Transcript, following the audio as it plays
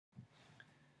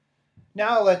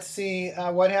Now let's see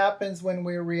what happens when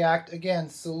we react, again,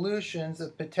 solutions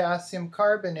of potassium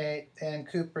carbonate and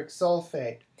cupric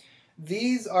sulfate.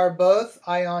 These are both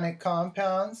ionic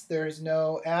compounds. There's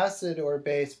no acid or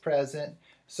base present.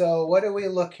 So what are we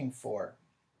looking for?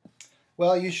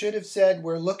 Well, you should have said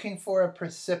we're looking for a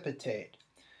precipitate.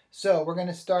 So we're going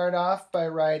to start off by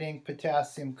writing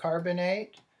potassium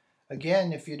carbonate.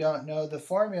 Again, if you don't know the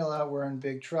formula, we're in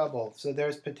big trouble. So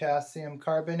there's potassium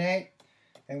carbonate,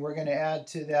 and we're going to add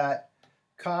to that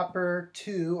copper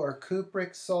 2 or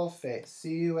cupric sulfate,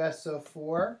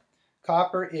 CuSO4.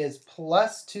 Copper is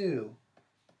 +2,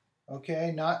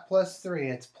 okay, not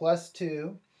 +3, it's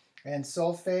 +2, and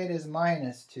sulfate is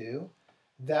 -2.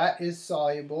 That is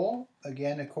soluble,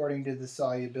 again, according to the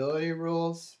solubility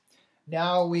rules.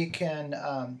 Now we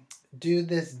can do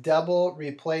this double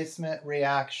replacement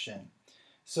reaction.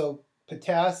 So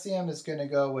potassium is going to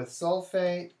go with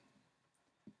sulfate.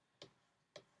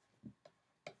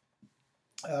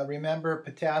 Remember,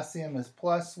 potassium is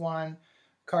 +1,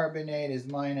 carbonate is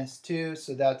 -2,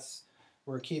 so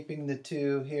we're keeping the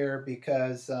 2 here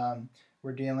because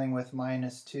we're dealing with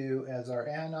 -2 as our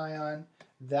anion.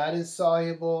 That is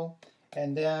soluble,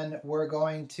 and then we're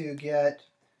going to get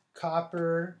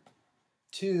copper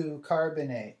 2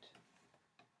 carbonate,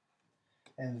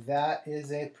 and that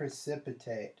is a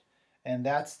precipitate, and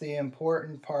that's the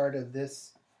important part of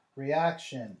this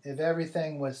reaction. If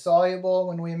everything was soluble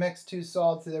when we mix two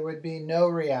salts, there would be no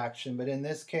reaction, but in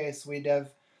this case we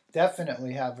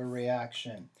definitely have a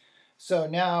reaction. So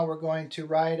now we're going to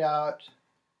write out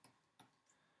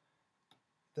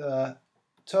the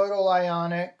total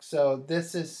ionic. So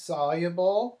this is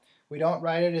soluble. We don't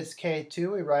write it as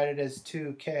K2, we write it as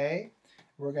 2K.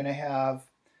 We're going to have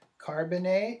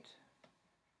carbonate.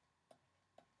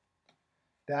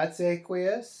 That's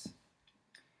aqueous.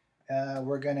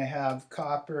 We're going to have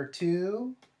copper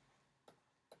 2,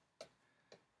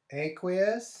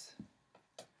 aqueous,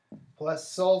 plus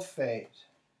sulfate,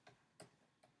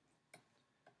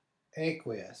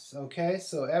 aqueous. Okay,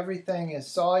 so everything is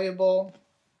soluble.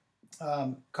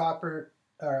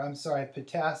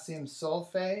 Potassium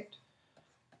sulfate,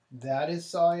 that is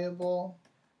soluble.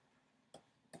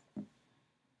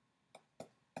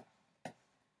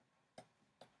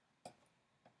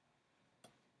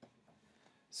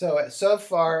 So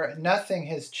far, nothing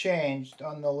has changed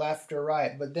on the left or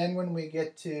right, but then when we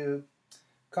get to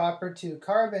copper 2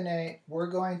 carbonate, we're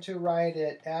going to write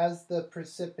it as the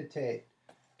precipitate.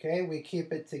 Okay, we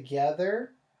keep it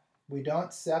together. We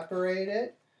don't separate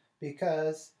it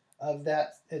because of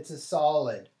that, it's a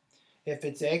solid. If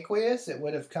it's aqueous, it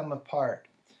would have come apart.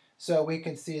 So we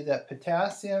can see that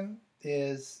potassium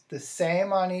is the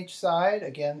same on each side.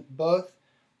 Again, both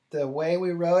the way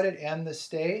we wrote it and the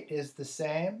state is the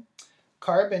same.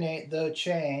 Carbonate, though,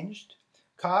 changed.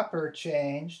 Copper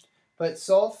changed, but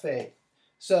sulfate.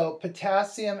 So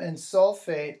potassium and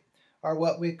sulfate are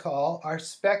what we call our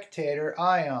spectator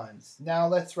ions. Now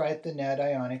let's write the net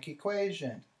ionic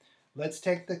equation. Let's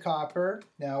take the copper.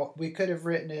 Now we could have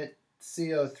written it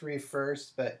CO3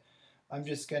 first, but I'm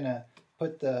just going to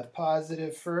put the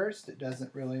positive first. It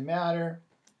doesn't really matter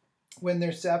when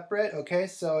they're separate. Okay,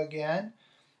 so again,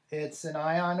 it's an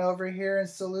ion over here in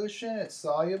solution. It's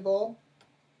soluble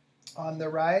on the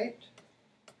right.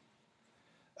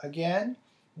 Again,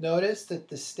 notice that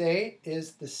the state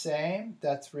is the same.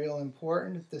 That's real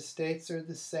important if the states are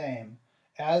the same.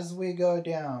 As we go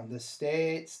down, the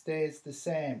state stays the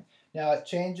same. Now it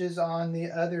changes on the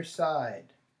other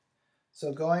side.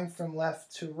 So going from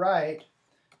left to right,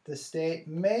 the state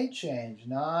may change.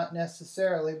 Not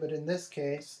necessarily, but in this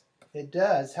case, it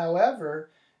does. However,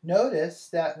 notice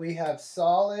that we have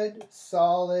solid,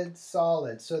 solid,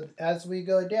 solid. So as we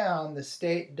go down, the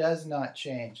state does not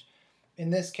change. In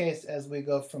this case, as we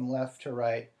go from left to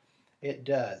right, it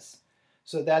does.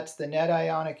 So that's the net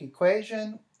ionic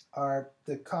equation.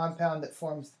 The compound that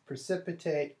forms the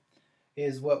precipitate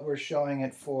is what we're showing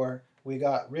it for. We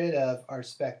got rid of our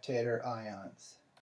spectator ions.